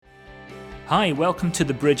Hi, welcome to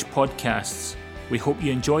the Bridge Podcasts. We hope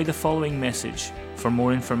you enjoy the following message. For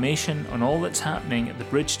more information on all that's happening at the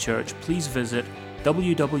Bridge Church, please visit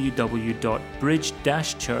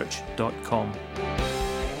www.bridge-church.com.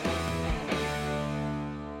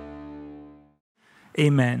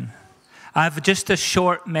 Amen. I have just a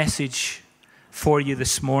short message for you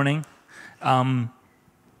this morning,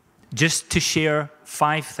 just to share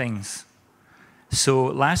 5 things. So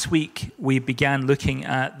last week we began looking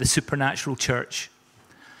at the supernatural church,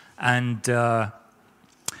 and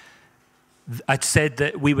I'd said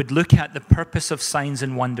that we would look at the purpose of signs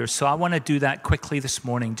and wonders. So I want to do that quickly this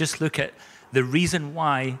morning. Just look at the reason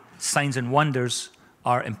why signs and wonders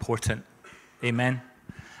are important. Amen.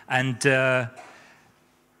 And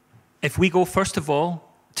if we go first of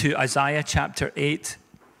all to Isaiah chapter 8,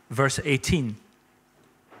 verse 18.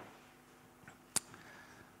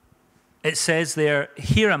 It says there,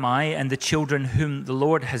 "Here am I and the children whom the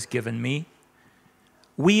Lord has given me.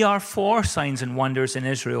 We are for signs and wonders in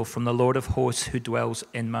Israel from the Lord of hosts who dwells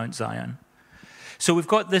in Mount Zion." So we've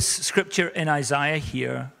got this scripture in Isaiah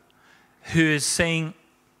here who is saying,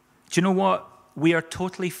 do you know what? We are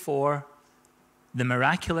totally for the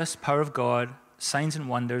miraculous power of God, signs and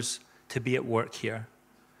wonders to be at work here.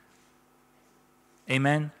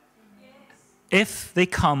 Amen? Yes. If they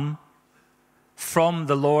come from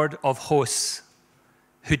the Lord of hosts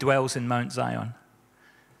who dwells in Mount Zion.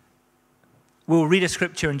 We'll read a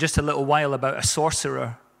scripture in just a little while about a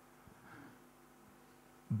sorcerer,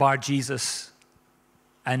 Bar Jesus,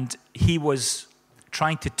 and he was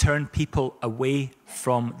trying to turn people away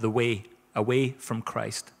from the way, away from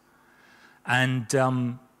Christ. And,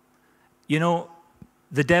 the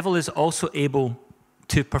devil is also able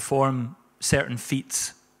to perform certain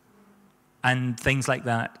feats and things like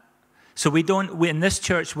that. So we in this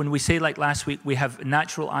church, when we say like last week, we have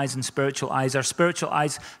natural eyes and spiritual eyes. Our spiritual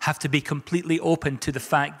eyes have to be completely open to the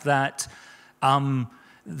fact that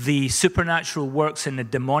the supernatural works in the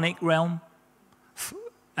demonic realm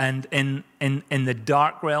and in the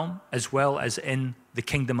dark realm as well as in the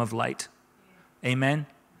kingdom of light. Amen.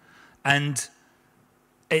 And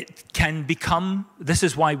it can become, this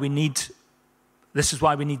is why we need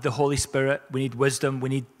the Holy Spirit. We need wisdom. We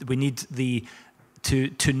need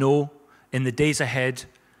to know in the days ahead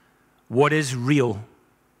what is real.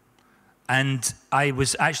 And I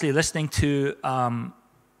was actually listening to a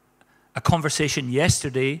conversation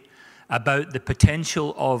yesterday about the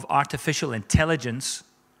potential of artificial intelligence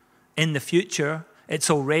in the future. It's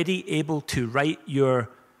already able to write your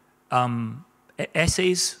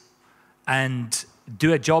essays and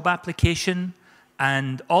do a job application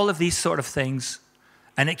and all of these sort of things.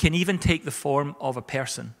 And it can even take the form of a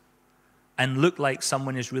person and look like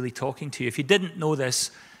someone is really talking to you. If you didn't know this,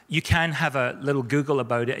 you can have a little Google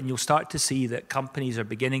about it, and you'll start to see that companies are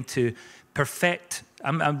beginning to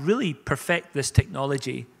really perfect this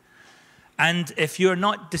technology. And if we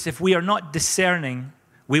are not discerning,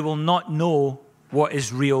 we will not know what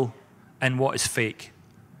is real and what is fake.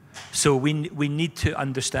 So we need to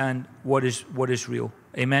understand what is real.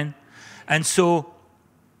 Amen. And so,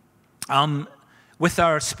 with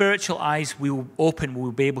our spiritual eyes, we'll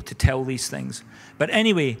be able to tell these things. But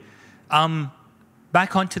anyway,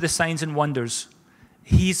 back onto the signs and wonders.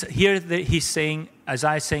 He's saying,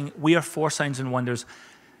 Isaiah is saying, we are for signs and wonders.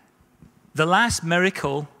 The last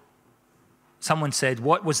miracle, someone said,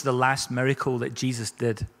 what was the last miracle that Jesus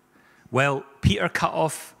did? Well, Peter cut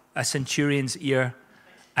off a centurion's ear,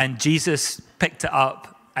 and Jesus picked it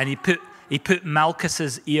up, and he put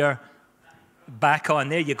Malchus's ear back on.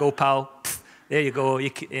 There you go, pal. There you go,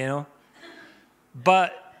 you know.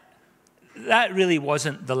 But that really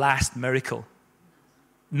wasn't the last miracle.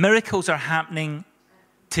 Miracles are happening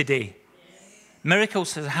today.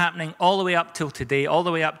 Miracles are happening all the way up till today, all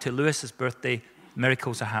the way up to Lewis's birthday.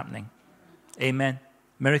 Miracles are happening. Amen.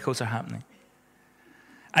 Miracles are happening.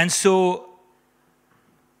 And so,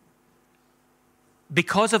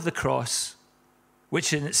 because of the cross,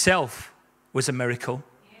 which in itself was a miracle,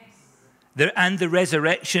 and the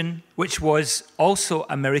resurrection, which was also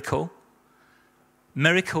a miracle,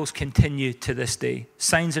 miracles continue to this day.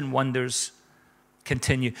 Signs and wonders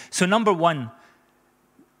continue. So number one,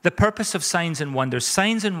 the purpose of signs and wonders.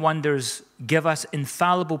 Signs and wonders give us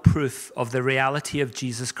infallible proof of the reality of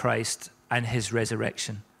Jesus Christ and his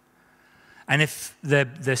resurrection. And if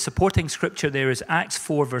the supporting scripture there is Acts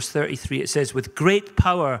 4, verse 33, it says, "With great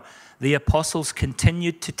power the apostles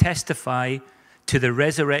continued to testify to the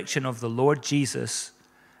resurrection of the Lord Jesus,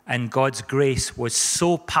 and God's grace was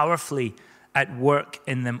so powerfully at work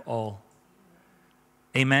in them all."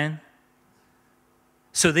 Amen.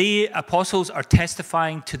 So the apostles are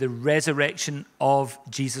testifying to the resurrection of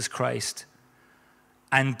Jesus Christ.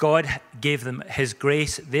 and God gave them his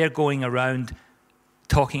grace. They're going around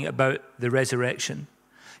talking about the resurrection.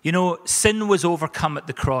 You know, sin was overcome at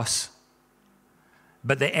the cross,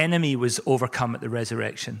 but the enemy was overcome at the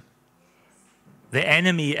resurrection. The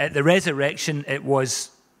enemy at the resurrection, it was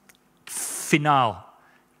final.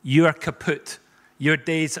 You are kaput. Your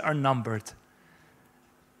days are numbered.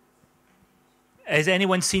 Has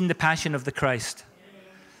anyone seen The Passion of the Christ?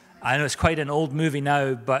 I know it's quite an old movie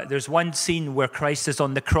now, but there's one scene where Christ is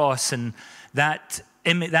on the cross, and that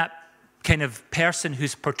kind of person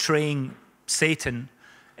who's portraying Satan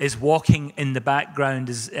is walking in the background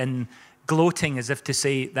and gloating as if to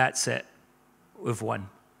say, that's it, we've won.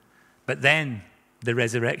 But then the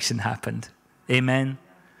resurrection happened. Amen.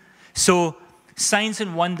 So signs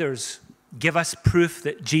and wonders give us proof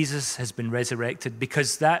that Jesus has been resurrected,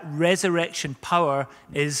 because that resurrection power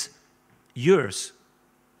is yours.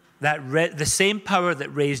 The same power that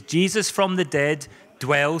raised Jesus from the dead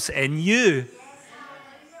dwells in you.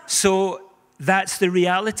 So that's the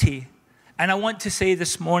reality. And I want to say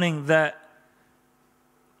this morning that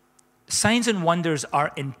signs and wonders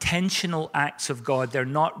are intentional acts of God. They're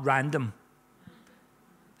not random.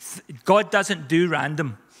 God doesn't do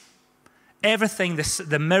random. Everything,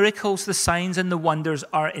 the miracles, the signs, and the wonders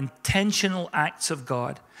are intentional acts of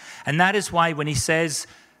God. And that is why when he says,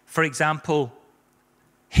 for example,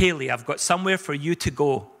 Haley, I've got somewhere for you to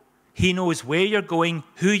go. He knows where you're going,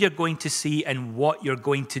 who you're going to see, and what you're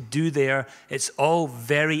going to do there. It's all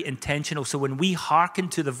very intentional. So when we hearken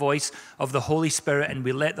to the voice of the Holy Spirit and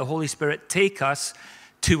we let the Holy Spirit take us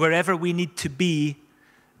to wherever we need to be,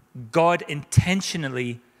 God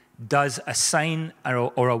intentionally does a sign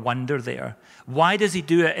or a wonder there. Why does he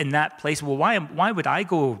do it in that place? Well, why would I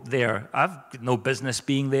go there? I've no business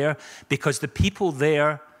being there, because the people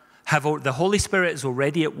there the Holy Spirit is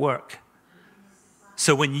already at work.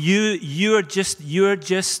 So when you just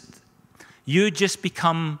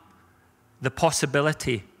become the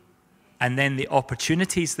possibility, and then the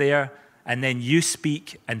opportunity's there, and then you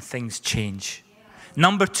speak and things change.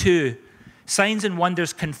 Number 2, signs and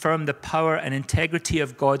wonders confirm the power and integrity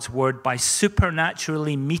of God's word by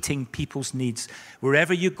supernaturally meeting people's needs.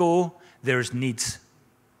 Wherever you go, there's needs.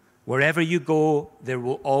 Wherever you go, there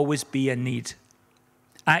will always be a need.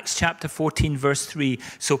 Acts chapter 14, verse 3.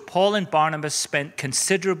 So Paul and Barnabas spent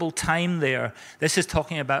considerable time there. This is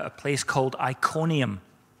talking about a place called Iconium.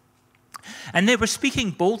 And they were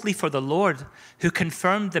speaking boldly for the Lord, who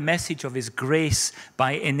confirmed the message of his grace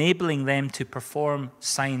by enabling them to perform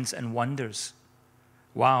signs and wonders.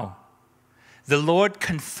 Wow. The Lord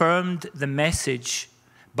confirmed the message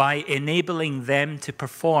by enabling them to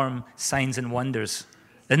perform signs and wonders.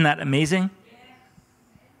 Isn't that amazing?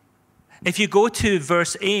 If you go to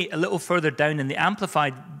verse 8, a little further down in the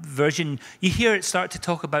Amplified version, you hear it start to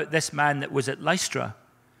talk about this man that was at Lystra.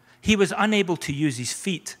 He was unable to use his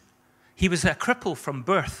feet. He was a cripple from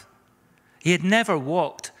birth. He had never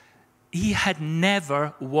walked. He had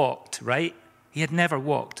never walked, right? He had never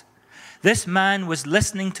walked. This man was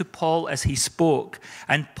listening to Paul as he spoke.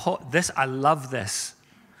 And I love this.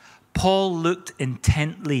 Paul looked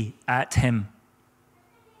intently at him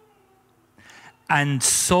and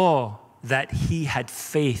saw that he had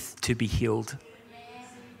faith to be healed.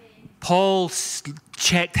 Paul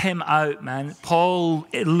checked him out, man. Paul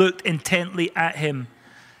looked intently at him,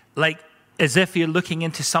 like as if you're looking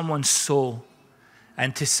into someone's soul,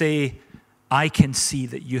 and to say, I can see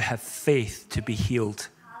that you have faith to be healed.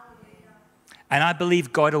 And I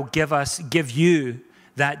believe God will give you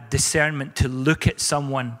that discernment to look at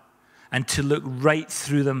someone and to look right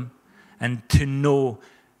through them and to know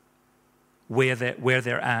where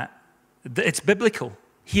they're at. It's biblical.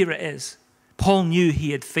 Here it is. Paul knew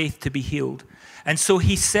he had faith to be healed. And so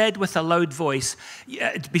he said with a loud voice,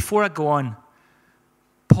 before I go on,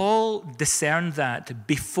 Paul discerned that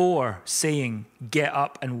before saying, get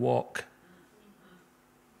up and walk.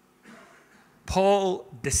 Paul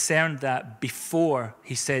discerned that before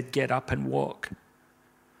he said, get up and walk.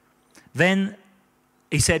 Then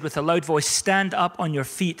he said with a loud voice, stand up on your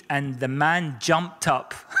feet. And the man jumped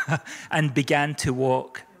up and began to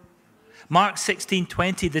walk. Mark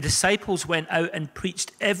 16:20, the disciples went out and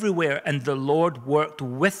preached everywhere, and the Lord worked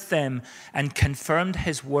with them and confirmed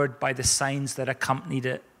his word by the signs that accompanied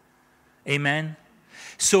it. Amen.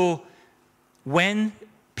 So when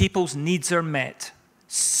people's needs are met,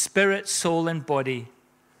 spirit, soul, and body,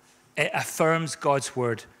 it affirms God's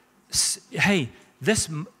word. Hey,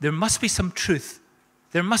 there must be some truth.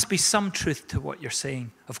 There must be some truth to what you're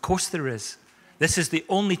saying. Of course there is. This is the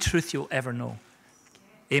only truth you'll ever know.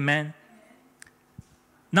 Amen.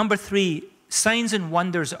 Number 3, signs and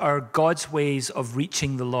wonders are God's ways of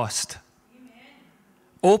reaching the lost.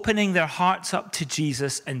 opening their hearts up to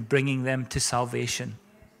Jesus and bringing them to salvation.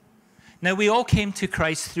 Now, we all came to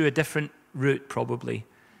Christ through a different route, probably.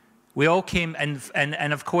 We all came,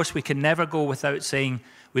 and of course, we can never go without saying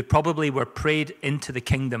we probably were prayed into the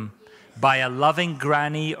kingdom by a loving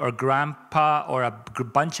granny or grandpa or a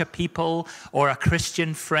bunch of people or a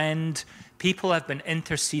Christian friend. People have been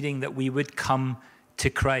interceding that we would come to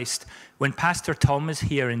Christ. When Pastor Tom was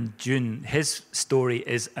here in June, his story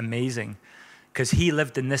is amazing because he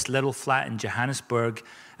lived in this little flat in Johannesburg,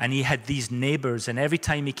 and he had these neighbors, and every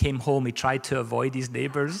time he came home, he tried to avoid his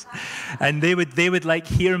neighbors. And they would like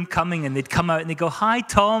hear him coming, and they'd come out and they'd go, "Hi,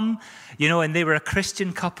 Tom," and they were a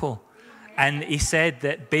Christian couple. And he said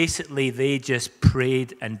that basically they just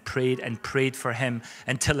prayed and prayed and prayed for him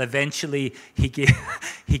until eventually he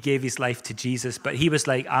gave his life to Jesus. But he was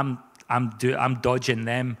like, I'm dodging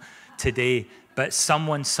them today. But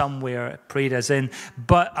someone somewhere prayed us in.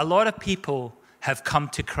 But a lot of people have come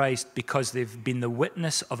to Christ because they've been the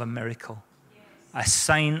witness of a miracle, a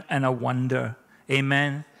sign and a wonder.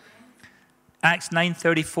 Amen. Acts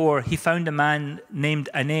 9:34, he found a man named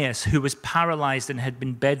Aeneas who was paralyzed and had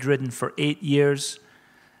been bedridden for 8 years.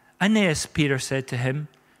 "Aeneas," Peter said to him,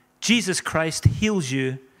 "Jesus Christ heals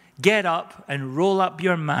you. Get up and roll up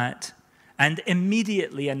your mat." And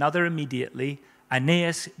immediately,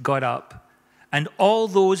 Aeneas got up. And all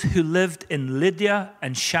those who lived in Lydia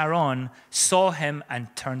and Sharon saw him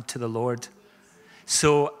and turned to the Lord.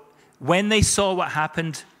 So when they saw what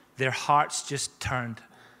happened, their hearts just turned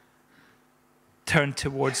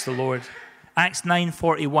towards the Lord. Acts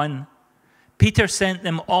 9:41, Peter sent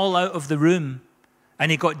them all out of the room, and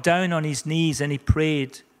he got down on his knees and he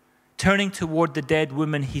prayed. Turning toward the dead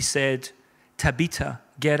woman, he said, "Tabitha,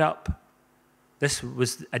 get up." This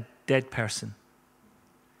was a dead person.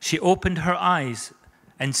 She opened her eyes,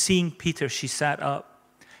 and seeing Peter, she sat up.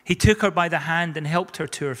 He took her by the hand and helped her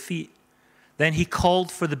to her feet. Then he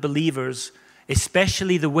called for the believers,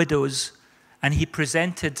 especially the widows, and he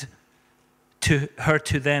presented her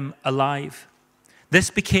to them alive. This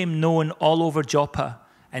became known all over Joppa,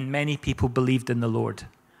 and many people believed in the Lord.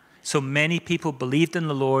 So many people believed in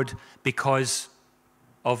the Lord because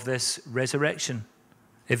of this resurrection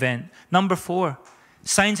event. Number 4,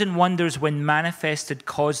 signs and wonders, when manifested,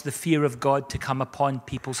 cause the fear of God to come upon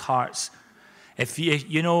people's hearts. If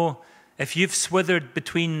you've swithered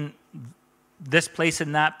between this place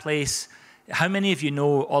and that place, how many of you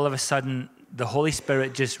know all of a sudden the Holy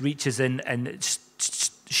Spirit just reaches in and it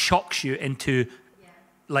shocks you into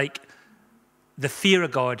like the fear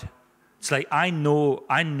of God? It's like, I know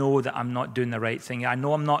that I'm not doing the right thing. I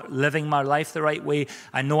know I'm not living my life the right way.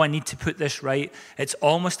 I know I need to put this right. It's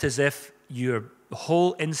almost as if your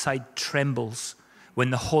whole inside trembles when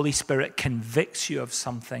the Holy Spirit convicts you of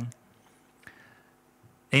something.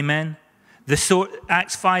 Amen.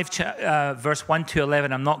 Acts 5, verse 1 to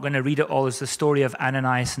 11, I'm not going to read it all, is the story of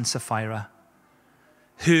Ananias and Sapphira,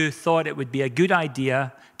 who thought it would be a good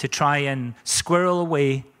idea to try and squirrel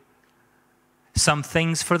away some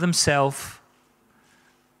things for themselves.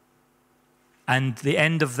 And the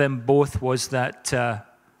end of them both was that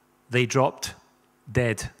they dropped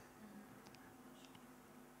dead.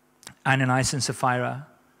 Ananias and Sapphira,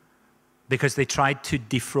 because they tried to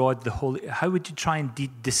defraud the Holy. How would you try and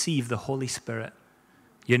deceive the Holy Spirit?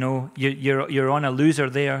 You're on a loser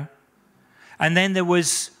there. And then there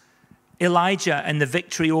was Elijah and the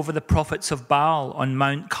victory over the prophets of Baal on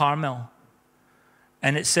Mount Carmel.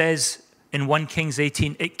 And it says in 1 Kings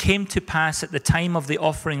 18, it came to pass at the time of the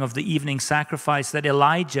offering of the evening sacrifice that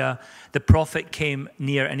Elijah, the prophet, came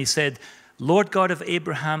near, and he said, "Lord God of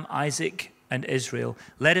Abraham, Isaac, and Israel,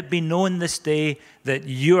 let it be known this day that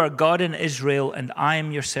you are God in Israel, and I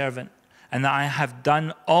am your servant, and that I have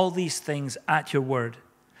done all these things at your word.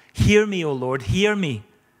 Hear me, O Lord, hear me,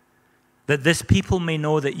 that this people may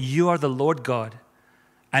know that you are the Lord God,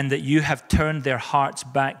 and that you have turned their hearts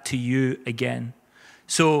back to you again."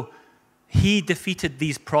 So he defeated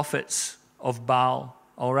these prophets of Baal.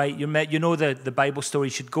 All right, you know the Bible story.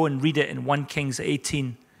 You should go and read it in 1 Kings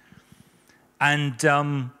 18.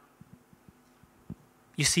 And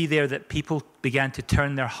you see there that people began to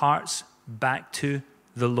turn their hearts back to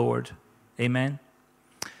the Lord. Amen.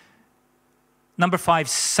 Number 5,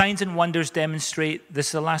 signs and wonders demonstrate, this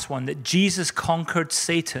is the last one, that Jesus conquered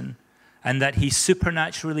Satan and that he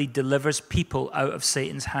supernaturally delivers people out of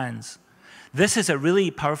Satan's hands. This is a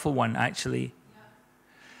really powerful one, actually.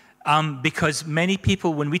 Because many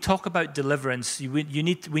people, when we talk about deliverance, we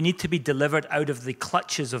need to be delivered out of the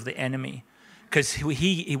clutches of the enemy. Because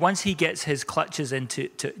once he gets his clutches into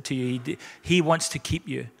you, he wants to keep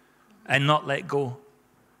you and not let go.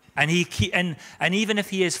 And even if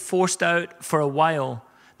he is forced out for a while,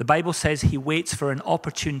 The Bible says he waits for an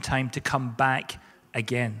opportune time to come back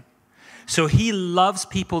again. So he loves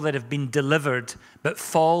people that have been delivered but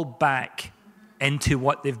fall back into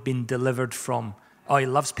what they've been delivered from. Oh, he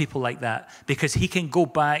loves people like that because he can go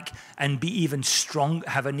back and be even strong,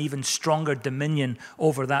 have an even stronger dominion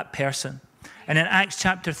over that person. And in Acts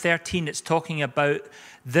chapter 13, it's talking about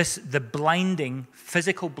the blinding,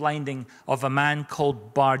 physical blinding of a man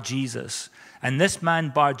called Bar-Jesus. And this man,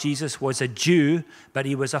 Bar-Jesus, was a Jew, but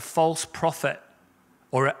he was a false prophet,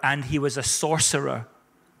 and he was a sorcerer.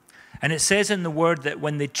 And it says in the word that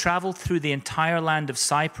when they traveled through the entire land of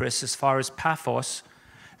Cyprus, as far as Paphos,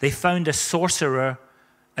 they found a sorcerer,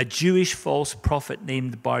 a Jewish false prophet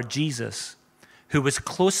named Bar-Jesus, who was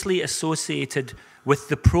closely associated with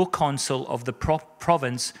the proconsul of the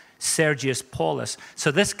province, Sergius Paulus.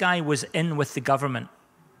 So this guy was in with the government.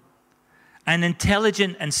 An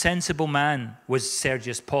intelligent and sensible man was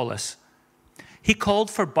Sergius Paulus. He called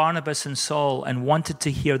for Barnabas and Saul and wanted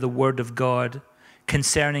to hear the word of God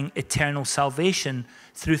concerning eternal salvation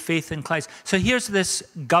through faith in Christ. So here's this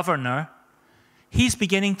governor. He's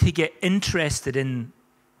beginning to get interested in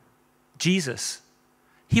Jesus.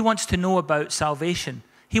 He wants to know about salvation.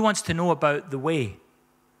 He wants to know about the way.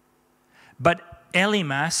 But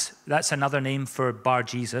Elymas, that's another name for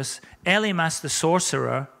Bar-Jesus, Elymas the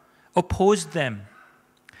sorcerer opposed them,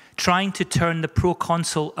 trying to turn the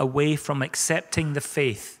proconsul away from accepting the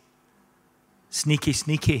faith. Sneaky,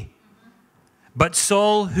 sneaky. But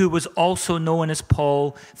Saul, who was also known as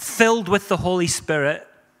Paul, filled with the Holy Spirit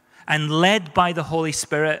and led by the Holy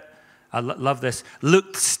Spirit, I love this,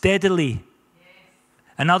 looked steadily.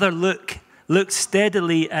 Another looked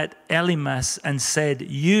steadily at Elymas and said,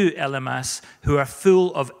 "You, Elymas, who are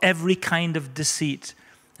full of every kind of deceit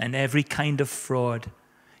and every kind of fraud,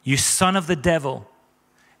 you son of the devil,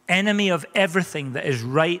 enemy of everything that is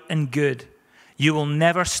right and good, you will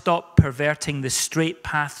never stop perverting the straight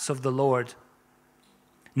paths of the Lord.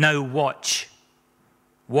 Now watch.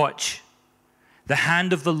 The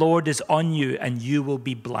hand of the Lord is on you, and you will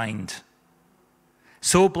be blind.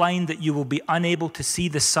 So blind that you will be unable to see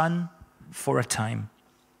the sun for a time."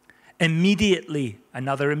 Immediately,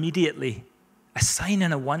 another immediately, a sign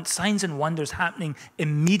and signs and wonders happening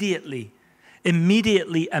immediately.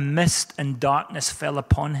 Immediately a mist and darkness fell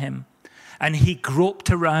upon him, and he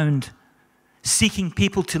groped around, seeking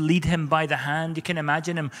people to lead him by the hand. You can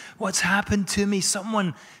imagine him, "What's happened to me?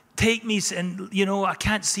 Someone take me, and I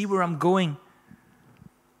can't see where I'm going."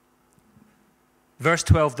 Verse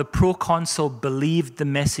 12, the proconsul believed the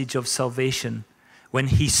message of salvation when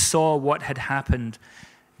he saw what had happened,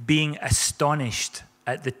 being astonished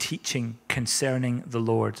at the teaching concerning the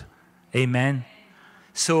Lord. Amen.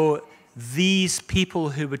 So these people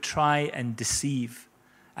who would try and deceive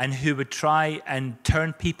and who would try and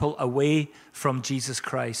turn people away from Jesus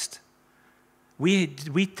Christ, we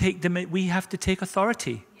have to take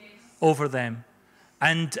authority over them.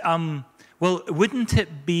 And wouldn't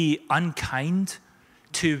it be unkind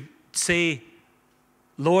to say,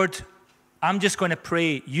 "Lord, I'm just going to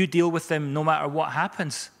pray, you deal with them no matter what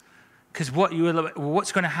happens, because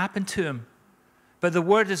what's going to happen to him?" But the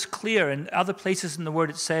word is clear. In other places in the word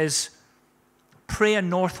it says, pray a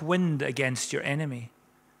north wind against your enemy.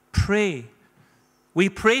 Pray. We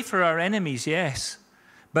pray for our enemies, yes,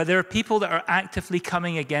 but there are people that are actively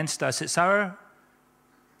coming against us. It's our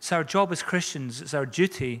job as Christians, it's our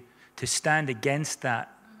duty to stand against that,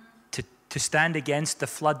 to stand against the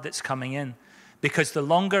flood that's coming in. Because the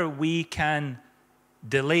longer we can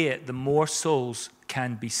delay it, the more souls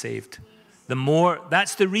can be saved.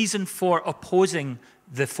 That's the reason for opposing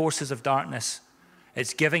the forces of darkness.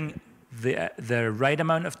 It's giving the right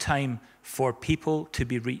amount of time for people to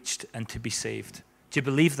be reached and to be saved. Do you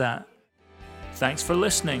believe that? Thanks for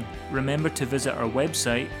listening. Remember to visit our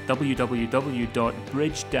website,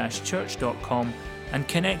 www.bridge-church.com, and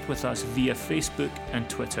connect with us via Facebook and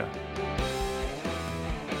Twitter.